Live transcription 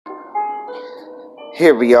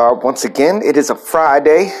Here we are once again. It is a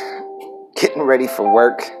Friday, getting ready for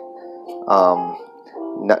work. I'm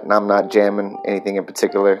not jamming anything in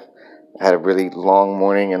particular. I had a really long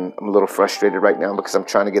morning and I'm a little frustrated right now because I'm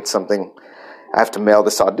trying to get something. I have to email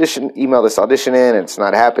this audition in, and it's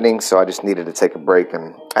not happening, so I just needed to take a break,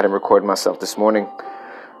 and I didn't record myself this morning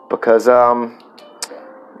because I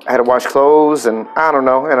had to wash clothes, and I don't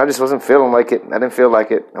know, and I just wasn't feeling like it. I didn't feel like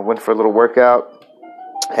it. I went for a little workout.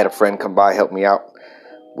 I had a friend come by, help me out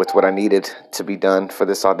with what I needed to be done for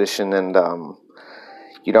this audition, and I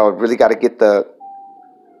really got to get I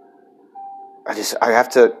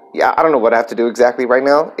don't know what I have to do exactly right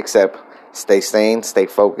now, except stay sane, stay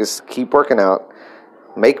focused, keep working out,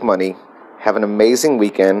 make money, have an amazing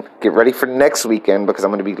weekend, get ready for next weekend because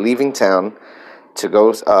I'm going to be leaving town to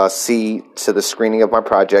go see to the screening of my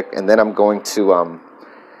project, and then I'm going to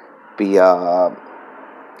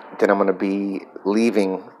be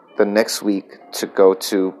leaving the next week to go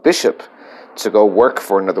to Bishop to go work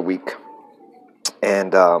for another week,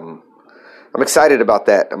 and I'm excited about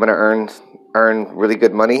that. I'm going to earn really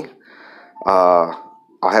good money. I'll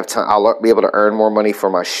have time. I'll be able to earn more money for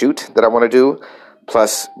my shoot that I want to do,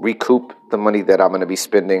 plus recoup the money that I'm going to be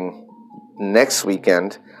spending next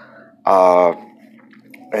weekend, and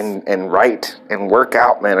write and work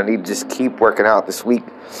out. Man, I need to just keep working out this week.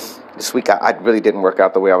 This week I really didn't work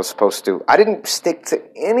out the way I was supposed to. I didn't stick to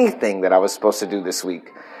anything that I was supposed to do this week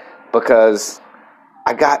because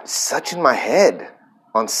I got such in my head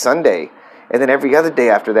on Sunday, and then every other day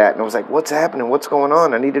after that, and I was like, "What's happening? What's going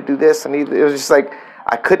on? I need to do this. It was just like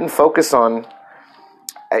I couldn't focus on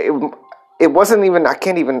it. It wasn't even. I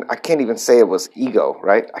can't even say it was ego,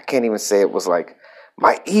 right? I can't even say it was like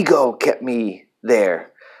my ego kept me there.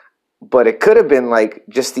 But it could have been like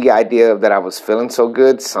just the idea that I was feeling so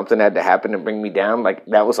good, something had to happen to bring me down. Like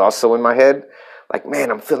that was also in my head. Like, man,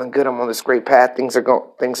 I'm feeling good. I'm on this great path. Things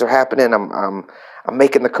are happening. I'm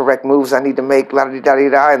making the correct moves I need to make. La da da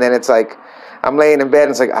da. And then it's like I'm laying in bed and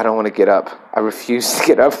it's like I don't want to get up. I refuse to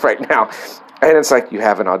get up right now. And it's like you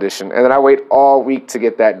have an audition, and then I wait all week to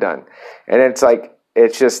get that done. And it's like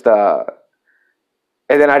it's just.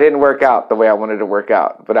 And then I didn't work out the way I wanted to work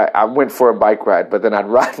out. But I went for a bike ride, but then I'd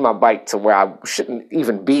ride my bike to where I shouldn't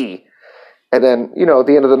even be. And then, at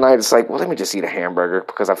the end of the night, it's like, well, let me just eat a hamburger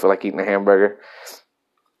because I feel like eating a hamburger.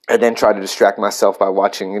 And then try to distract myself by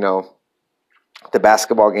watching, the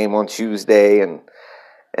basketball game on Tuesday. And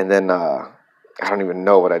then I don't even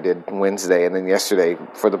know what I did Wednesday. And then yesterday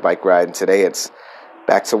for the bike ride. And today it's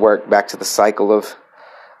back to work, back to the cycle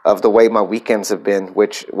of the way my weekends have been,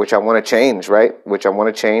 which I want to change, right? Which I want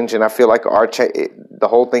to change, and I feel like the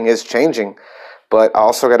whole thing is changing, but I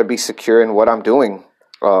also got to be secure in what I'm doing,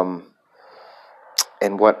 and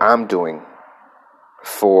what I'm doing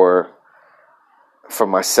for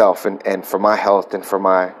myself and for my health and for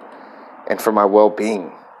my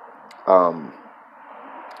well-being. I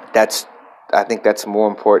think that's more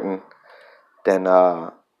important than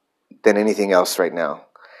anything else right now.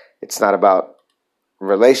 It's not about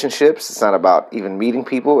relationships. It's not about even meeting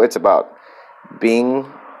people. It's about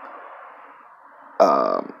being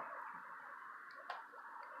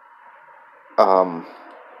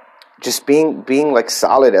just being like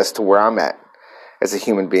solid as to where I'm at as a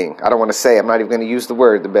human being. I don't want to say, I'm not even going to use the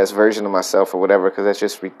word the best version of myself or whatever, because that's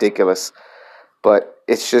just ridiculous. But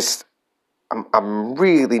it's just I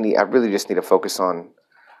really just need to focus on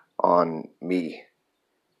me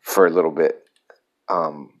for a little bit.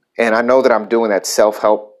 And I know that I'm doing that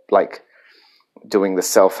self-help, like doing the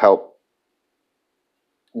self-help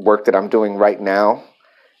work that I'm doing right now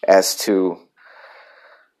as to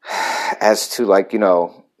like,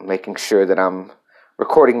 making sure that I'm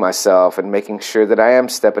recording myself and making sure that I am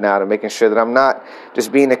stepping out and making sure that I'm not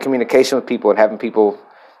just being in communication with people and having people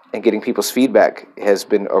and getting people's feedback has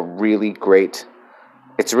been it's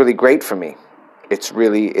really great for me. It's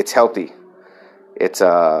healthy.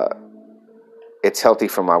 It's healthy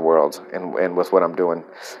for my world and with what I'm doing.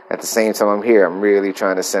 At the same time, I'm here. I'm really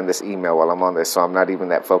trying to send this email while I'm on this, so I'm not even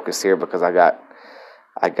that focused here because I gotta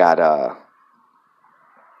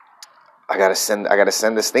send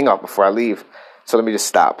this thing off before I leave. So let me just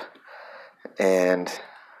stop. And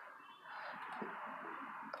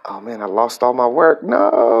oh man, I lost all my work.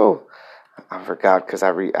 No, I forgot because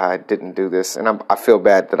I didn't do this, and I feel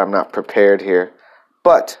bad that I'm not prepared here.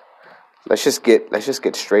 But let's just get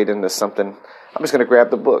straight into something. I'm just going to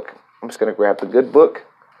grab the book. I'm just going to grab the good book,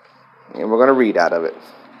 and we're going to read out of it.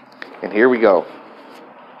 And here we go.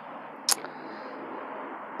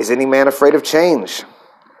 Is any man afraid of change?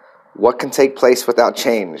 What can take place without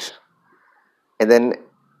change? And then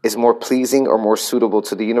is more pleasing or more suitable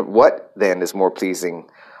to the universe? What then is more pleasing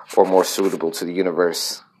or more suitable to the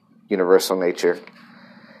universal nature?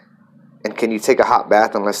 And can you take a hot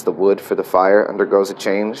bath unless the wood for the fire undergoes a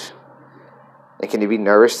change? And can you be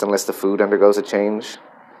nourished unless the food undergoes a change?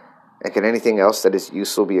 And can anything else that is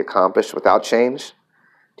useful be accomplished without change?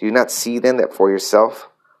 Do you not see then that for yourself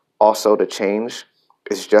also the change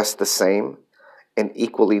is just the same and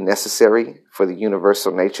equally necessary for the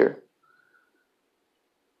universal nature?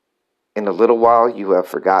 In a little while you have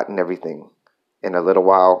forgotten everything. In a little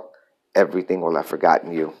while everything will have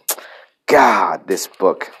forgotten you. God, this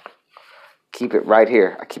book. Keep it right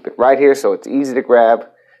here. I keep it right here so it's easy to grab,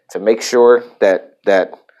 to make sure that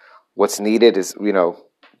what's needed is,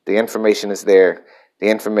 the information is there. The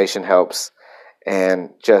information helps. And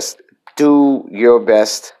just do your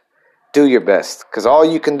best. Do your best. Because all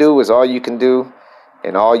you can do is all you can do.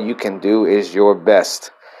 And all you can do is your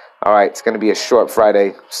best. All right, it's going to be a short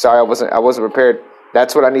Friday. Sorry, I wasn't prepared.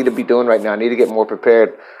 That's what I need to be doing right now. I need to get more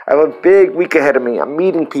prepared. I have a big week ahead of me. I'm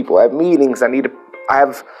meeting people. I have meetings. I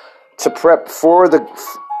have to prep for the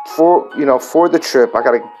trip. I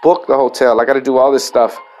got to book the hotel. I got to do all this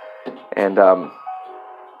stuff. And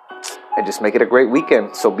just make it a great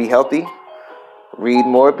weekend. So be healthy, read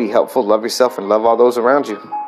more, be helpful, love yourself, and love all those around you.